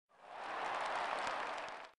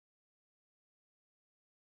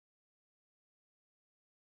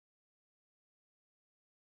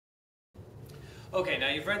Okay, now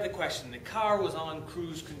you've read the question. The car was on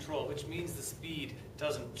cruise control, which means the speed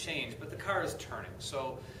doesn't change, but the car is turning.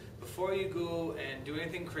 So before you go and do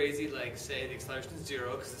anything crazy, like say the acceleration is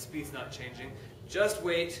 0 because the speed's not changing, just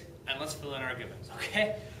wait and let's fill in our givens,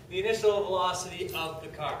 okay? The initial velocity of the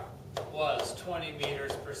car was 20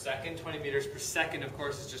 meters per second. 20 meters per second, of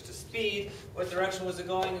course, is just a speed. What direction was it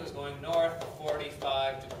going? It was going north,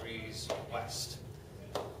 45 degrees west.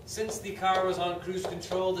 Since the car was on cruise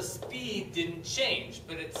control, the speed didn't change,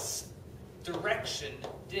 but its direction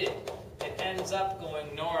did. It ends up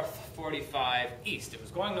going north 45 east. It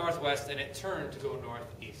was going northwest and it turned to go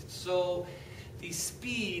northeast. So the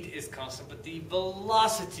speed is constant, but the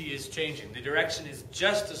velocity is changing. The direction is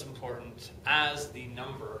just as important as the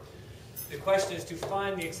number. The question is to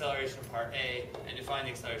find the acceleration part A and to find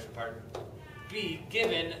the acceleration part B,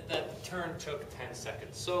 given that the turn took 10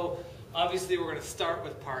 seconds. So obviously we're going to start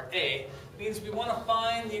with part A. It means we want to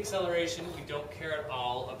find the acceleration. We don't care at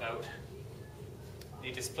all about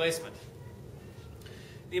the displacement.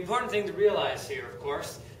 The important thing to realize here, of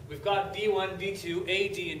course, we've got v1, v2, a,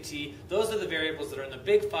 d, and t. Those are the variables that are in the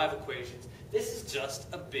big 5 equations. This is just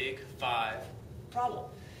a big 5 problem.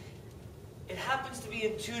 It happens to be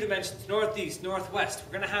in 2 dimensions, northeast, northwest.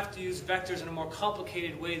 We're going to have to use vectors in a more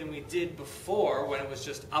complicated way than we did before when it was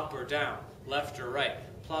just up or down, left or right,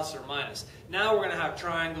 plus or minus. Now we're going to have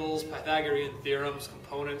triangles, Pythagorean theorems,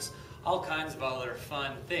 components, all kinds of other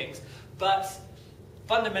fun things. But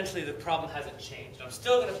fundamentally, the problem hasn't changed. I'm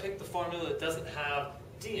still going to pick the formula that doesn't have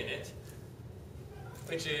d in it,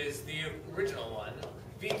 which is the original one.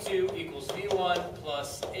 v2 equals v1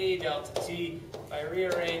 plus a delta t. If I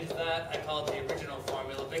rearrange that, I call it the original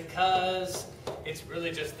formula because it's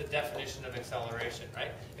really just the definition of acceleration,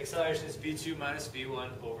 right? Acceleration is v2 minus v1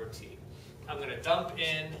 over t. I'm going to dump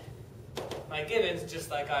in my givens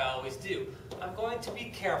just like I always do. I'm going to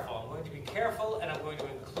be careful. I'm going to be careful and I'm going to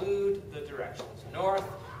include the directions. North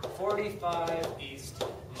 45 east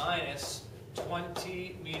minus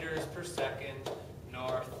 20 meters per second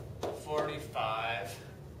north 45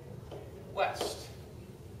 west.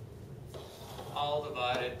 All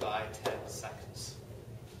divided by 10 seconds.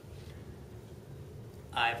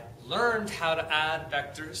 I've learned how to add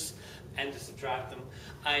vectors and to subtract them.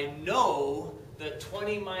 I know that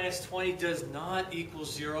 20 minus 20 does not equal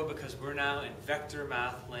 0 because we're now in vector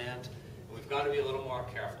math land. And we've got to be a little more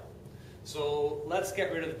careful. So let's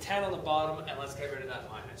get rid of the 10 on the bottom and let's get rid of that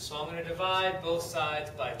minus. So I'm going to divide both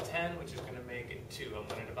sides by 10, which is going to make it 2. I'm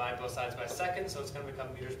going to divide both sides by seconds, so it's going to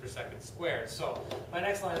become meters per second squared. So my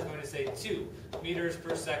next line is going to say 2 meters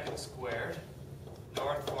per second squared,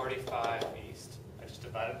 north 45 east. I just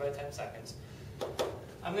divided by 10 seconds.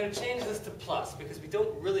 I'm going to change this to plus because we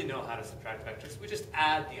don't really know how to subtract vectors. We just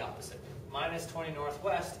add the opposite. Minus 20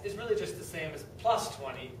 northwest is really just the same as plus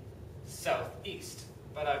 20 southeast.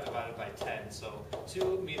 But I've divided by 10, so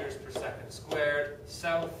 2 meters per second squared,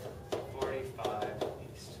 south 45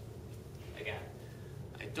 east. Again,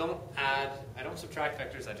 I don't subtract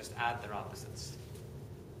vectors, I just add their opposites.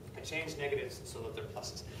 I change negatives so that they're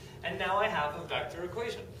pluses. And now I have a vector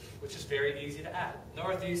equation, which is very easy to add.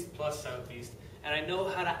 Northeast plus southeast. And I know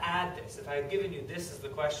how to add this. If I had given you this as the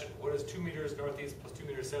question, what is 2 meters northeast plus 2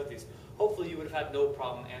 meters southeast? Hopefully you would have had no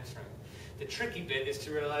problem answering. The tricky bit is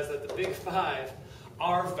to realize that the big 5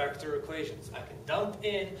 are vector equations. I can dump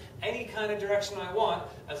in any kind of direction I want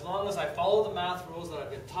as long as I follow the math rules that I've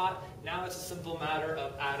been taught. Now it's a simple matter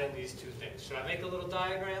of adding these two things. Should I make a little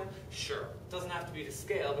diagram? Sure. It doesn't have to be to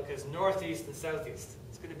scale because northeast and southeast,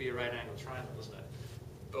 it's going to be a right angle triangle, isn't it?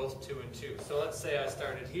 Both 2 and 2. So let's say I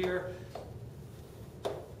started here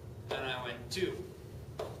and I went 2.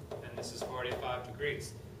 And this is 45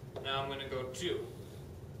 degrees. Now I'm going to go 2.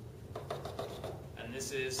 And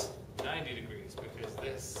this is 90 degrees because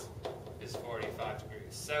this is 45 degrees.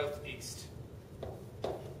 Southeast.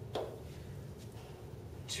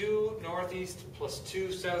 2 northeast plus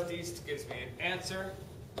 2 southeast gives me an answer,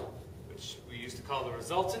 which we used to call the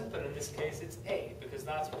resultant, but in this case it's A because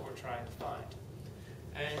that's what we're trying to find.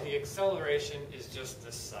 And the acceleration is just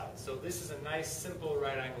this side. So this is a nice simple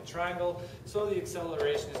right angle triangle. So the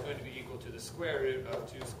acceleration is going to be equal to the square root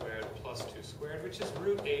of 2 squared plus 2 squared, which is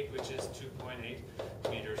root 8, which is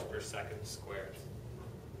 2.8 meters per second squared.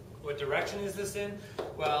 What direction is this in?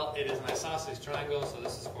 Well, it is an isosceles triangle, so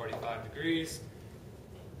this is 45 degrees.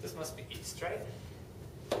 This must be east, right?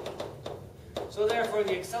 So therefore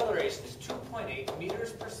the acceleration is 2.8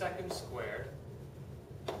 meters per second squared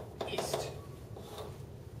east.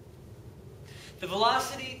 The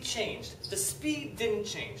velocity changed. The speed didn't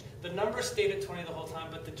change. The number stayed at 20 the whole time,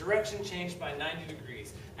 but the direction changed by 90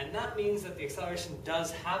 degrees. And that means that the acceleration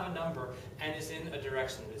does have a number and is in a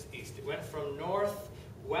direction that is east. It went from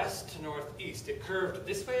northwest to northeast. It curved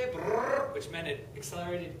this way, which meant it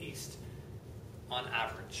accelerated east on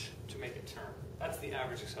average to make it turn. That's the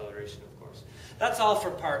average acceleration, of course. That's all for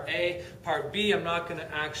part A. Part B, I'm not going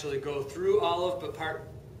to actually go through all of, but part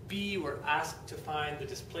B, we're asked to find the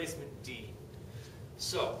displacement D.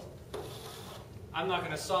 So, I'm not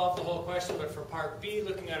going to solve the whole question, but for part B,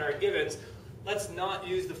 looking at our givens, let's not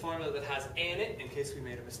use the formula that has A in it, in case we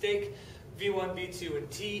made a mistake. V1, V2, and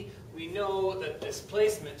T, we know that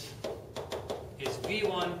displacement is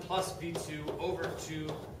V1 plus V2 over 2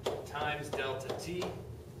 times delta T.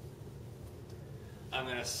 I'm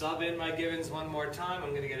going to sub in my givens one more time. I'm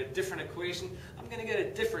going to get a different equation. I'm going to get a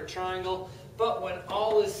different triangle. But when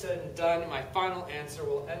all is said and done, my final answer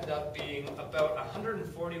will end up being about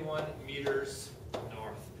 141 meters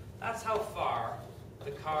north. That's how far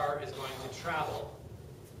the car is going to travel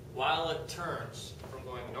while it turns from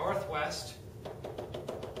going northwest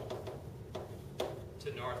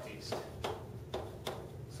to northeast.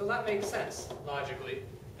 So that makes sense, logically,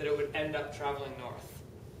 that it would end up traveling north.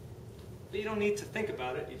 But you don't need to think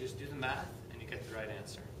about it, you just do the math and you get the right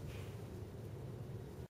answer.